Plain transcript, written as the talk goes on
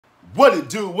What it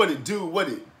do, what it do, what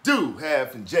it do,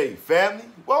 Half and J family.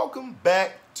 Welcome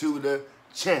back to the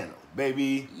channel,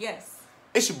 baby. Yes.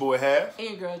 It's your boy Half. And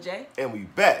your girl Jay. And we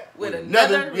back with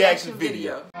another reaction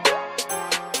video.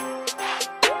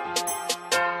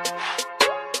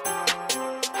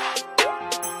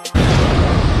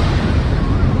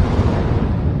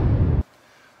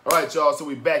 All right, y'all, so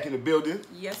we back in the building.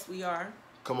 Yes, we are.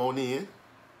 Come on in.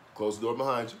 Close the door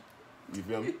behind you. You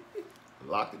feel me?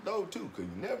 Lock the door, too, because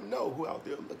you never know who out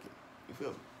there looking. You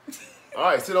feel me? All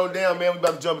right, sit on down, man. We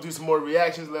about to jump into some more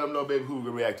reactions. Let them know, baby, who we're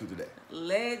going to react to today.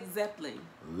 Led Zeppelin.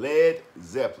 Led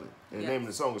Zeppelin. And the name of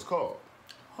the song is called?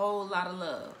 Whole Lot of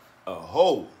Love. A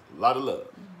Whole Lot of Love. You know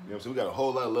what I'm saying? We got a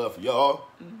whole lot of love for y'all.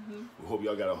 We hope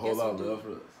y'all got a whole lot of love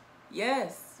for us.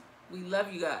 Yes. We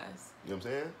love you guys. You know what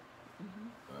I'm saying?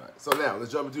 All right. So now,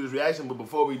 let's jump into this reaction. But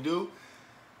before we do,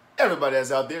 everybody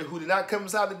that's out there who did not come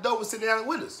inside the door and sit down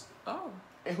with us. Oh.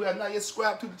 And who have not yet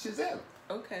subscribed to the channel.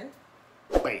 Okay.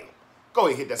 Bam. Go ahead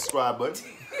and hit that subscribe button.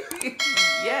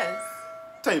 Yes.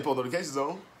 Turn your post notifications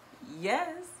on.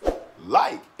 Yes.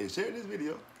 Like and share this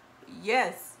video.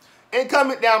 Yes. And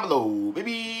comment down below,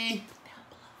 baby.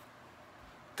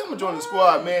 Come and join the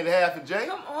squad, man, the Half and J.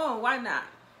 Come on, why not?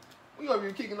 We over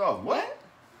here kicking off. What?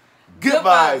 Good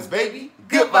vibes, baby.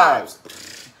 Good vibes.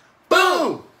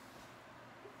 Boom.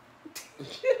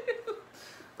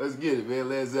 Let's get it, man.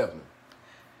 Led Zeppelin.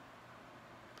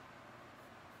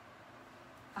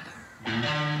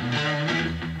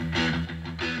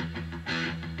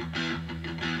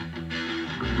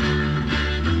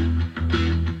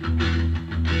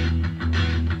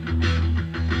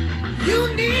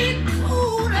 You need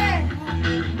cooling,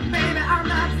 baby, I'm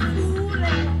not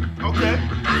fooling. Okay.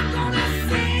 I'm gonna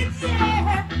send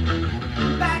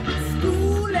you back to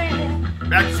school.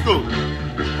 Back to school.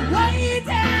 Way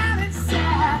down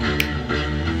inside,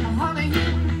 honey, you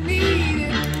need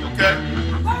it. Okay.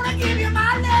 I'm gonna give you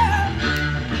my love.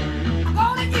 I'm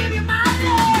gonna give you my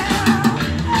love.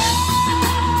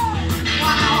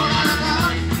 Oh,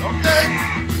 Okay.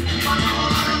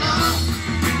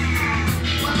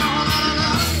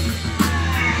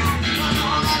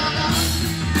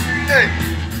 Hey.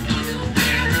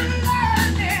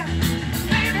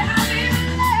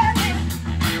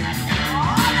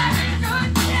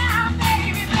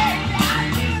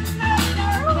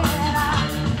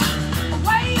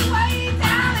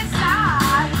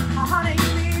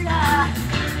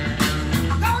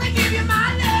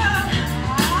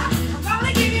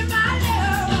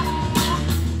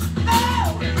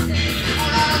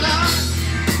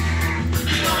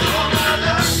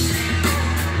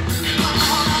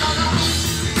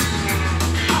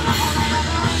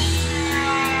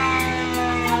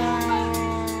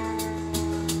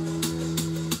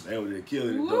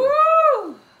 Killing it, though.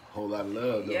 Woo! Whole lot of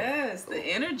love, though. Yes, the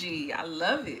energy. I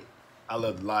love it. I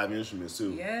love the live instruments,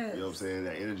 too. Yes. You know what I'm saying?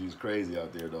 That energy is crazy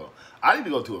out there, though. I need to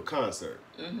go to a concert.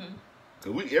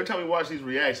 Cause every time we watch these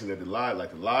reactions at the live, like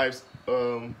the live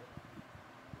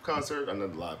concert,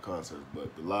 not the live concerts,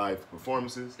 but the live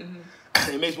performances,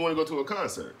 it makes me want to go to a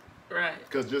concert. Right.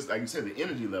 Because just like you said, the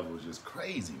energy level is just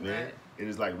crazy, man. Right. And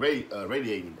it's like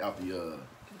radiating out the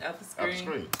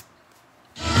screen.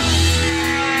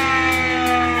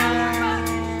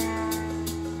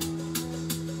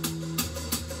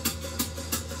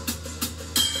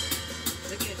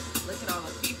 Look at all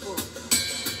the people.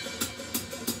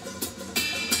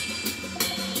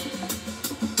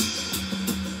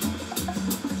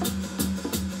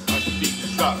 Watch the beat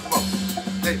just drop. Come on.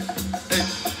 Hey, hey.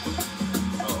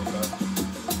 Oh, okay.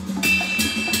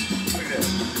 Look at that.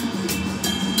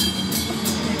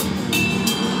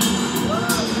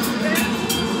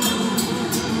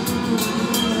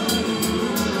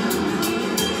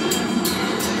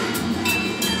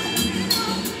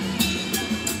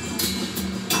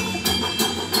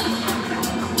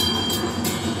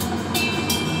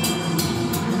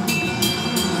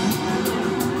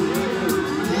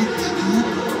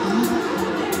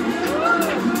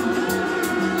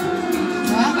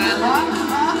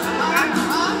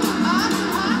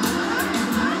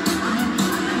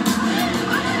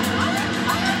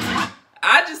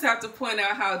 I just have to point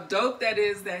out how dope that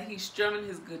is that he's strumming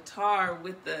his guitar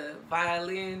with the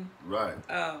violin. Right.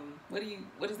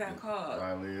 What is that called?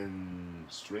 Violin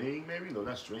string, maybe? No,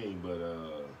 not string, but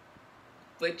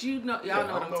But you know, y'all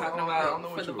know what I'm talking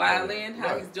about. For the violin,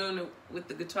 how he's doing it with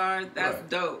the guitar. That's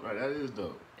dope. Right, that is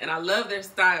dope. And I love their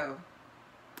style.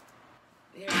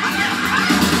 Yeah.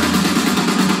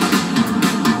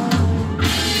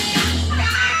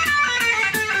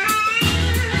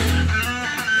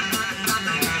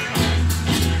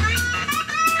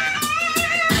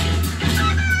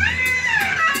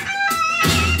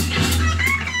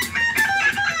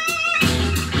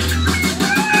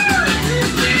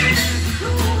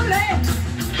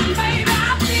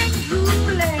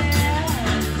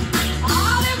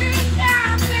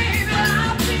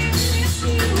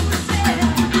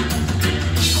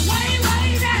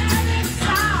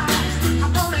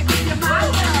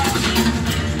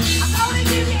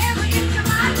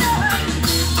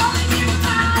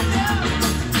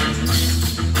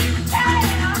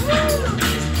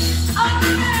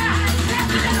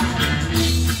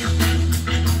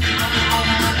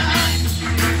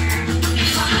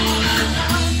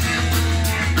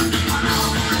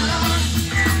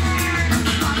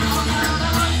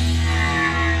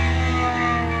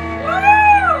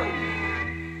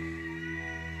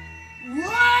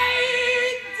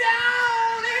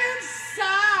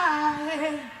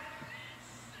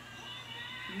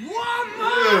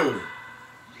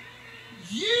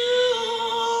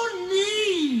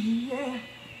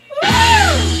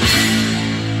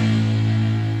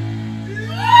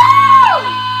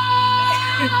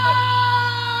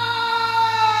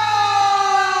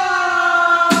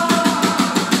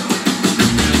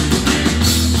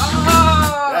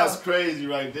 crazy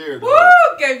right there, though.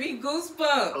 Woo! Gave me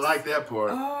goosebumps. I like that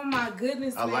part. Oh my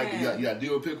goodness, I like it. You got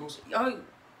deal with pickles? Oh,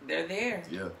 they're there.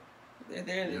 Yeah. They're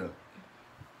there. Yeah.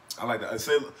 I like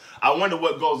that. I wonder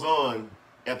what goes on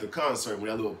at the concert when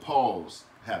that little pause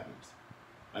happens.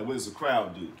 Like, what does the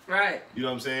crowd do? Right. You know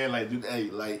what I'm saying? Like, you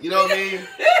know what I mean?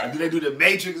 Like, do they do the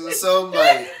Matrix or something?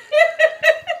 Like,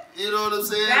 you know what I'm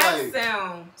saying? That like,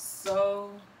 sounds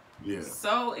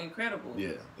so incredible.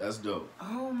 Yeah, that's dope.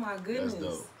 Oh my goodness. That's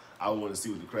dope. I want to see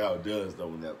what the crowd does though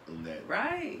on that.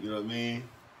 Right. You know what I mean?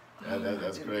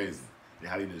 That's crazy. And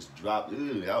how they just dropped.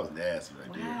 Ew, that was nasty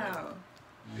right there. Wow.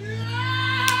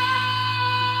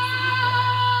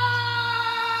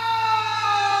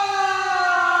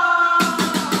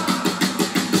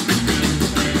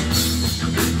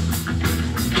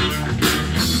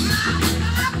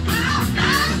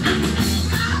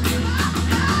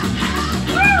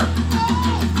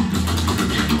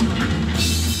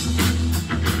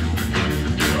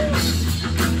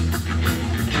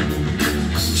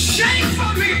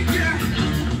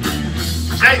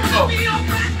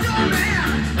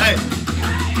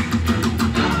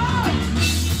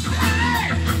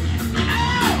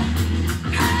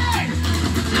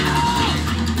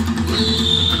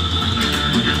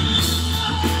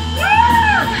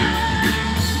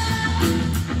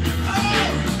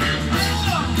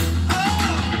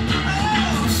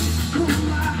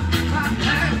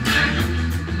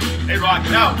 Rock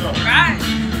it out, though. Right.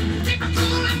 Keep it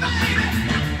coolin', baby.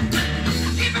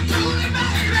 Keep it coolin',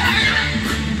 baby.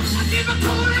 Keep it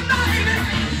coolin', baby.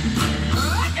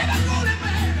 Keep it coolin',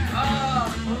 baby.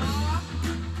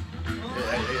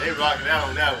 They rocking out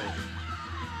on that one.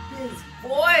 His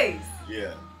voice.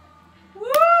 Yeah. Woo.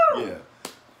 Yeah.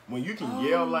 When you can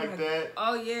yell like that.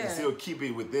 Oh yeah. And still keep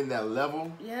it within that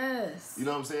level. Yes. You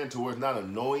know what I'm saying? To where it's not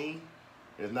annoying.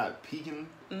 It's not peaking.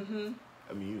 Mm-hmm.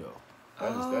 I mean, you know.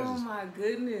 That's just my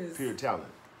goodness. Pure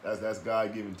talent. That's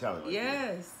God-given talent. Right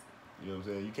yes. there. You know what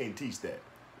I'm saying? You can't teach that.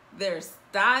 Their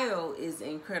style is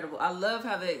incredible. I love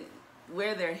how they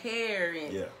wear their hair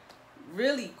and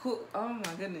really cool. Oh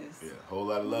my goodness. Yeah, whole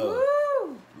lot of love.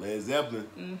 Woo! Led Zeppelin.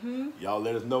 Mm-hmm. Y'all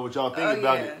let us know what y'all think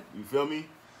about it. You feel me?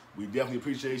 We definitely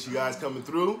appreciate you guys coming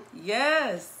through.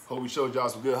 Yes. Hope we showed y'all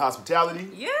some good hospitality.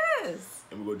 Yes.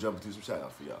 And we're going to jump into some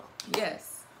shout-outs for y'all.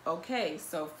 Yes. Okay,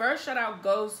 so first shout-out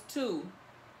goes to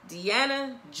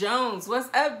Deanna Jones. What's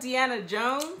up, Deanna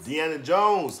Jones? Deanna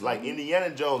Jones, like Indiana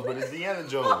Jones, but it's Deanna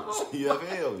Jones. You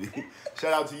feel me?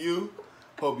 Shout out to you.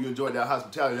 Hope you enjoyed that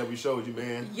hospitality that we showed you,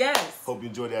 man. Yes. Hope you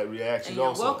enjoyed that reaction and you're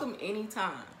also. welcome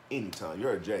anytime. Anytime.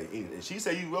 You're a J. And she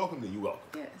say you welcome, then you welcome.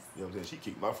 Yes. You know what I'm saying? She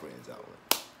kicked my friends out.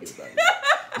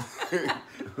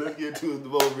 Let's get to the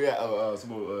more some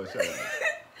more shout-outs.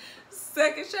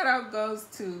 Second shout-out goes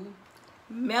to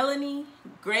Melanie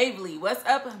Gravely. What's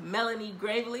up, Melanie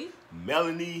Gravely?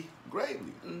 Melanie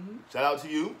Gravely. Mm-hmm. Shout out to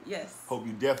you. Yes. Hope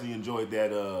you definitely enjoyed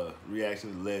that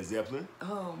reaction to Led Zeppelin.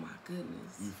 Oh my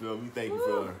goodness. You feel me? Thank you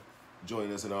for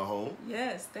joining us in our home.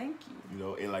 Yes, thank you. You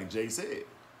know, and like Jay said,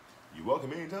 you're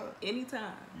welcome anytime.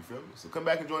 Anytime. You feel me? So come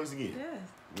back and join us again. Yes.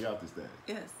 We out this thing.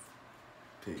 Yes.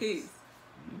 Peace. Peace.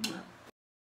 Mm-hmm.